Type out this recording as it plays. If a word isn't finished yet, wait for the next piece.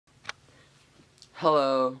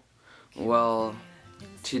Hello. Well,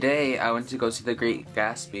 today I went to go see The Great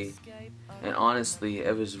Gatsby, and honestly,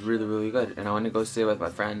 it was really good. And I went to go see it with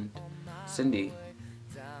my friend Cindy.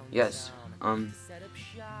 Yes. The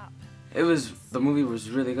movie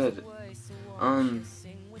was really good. Um,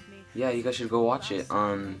 yeah, you guys should go watch it.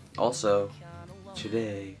 Also,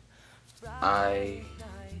 today I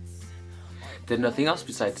did nothing else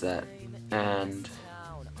besides that, and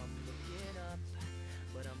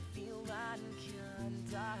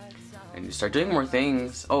you start doing more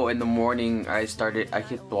things. Oh, in the morning I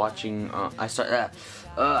kept watching,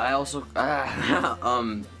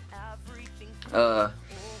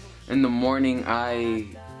 in the morning I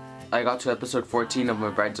got to episode 14 of My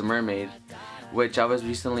Bride's a Mermaid, which I was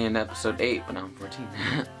recently in episode 8, but now I'm 14.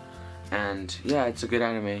 And yeah, it's a good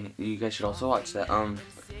anime. You guys should also watch that.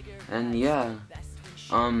 And yeah,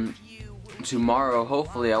 tomorrow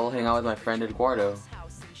hopefully I will hang out with my friend Eduardo.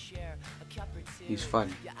 He's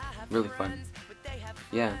fun, really fun.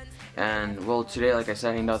 Yeah, and well, today, like I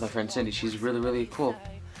said, I hanged out with my friend Cindy. She's really cool,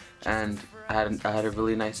 and I had a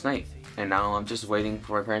really nice night. And now I'm just waiting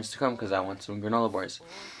for my parents to come because I want some granola bars.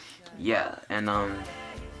 Yeah, and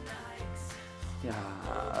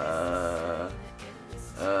yeah,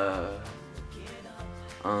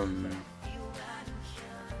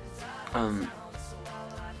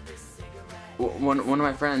 one of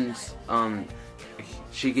my friends,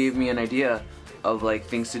 she gave me an idea of like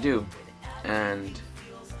things to do, and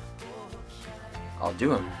I'll do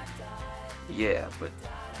them. Yeah, but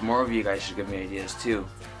more of you guys should give me ideas too.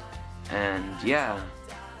 And yeah,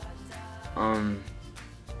 I'm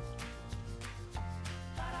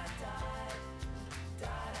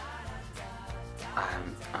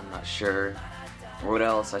not sure what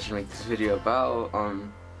else I should make this video about.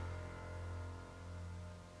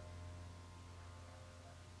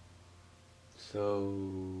 So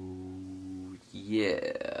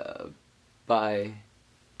yeah, bye.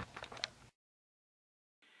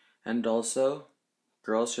 And also,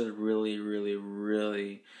 girls should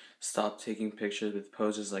really stop taking pictures with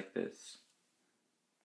poses like this.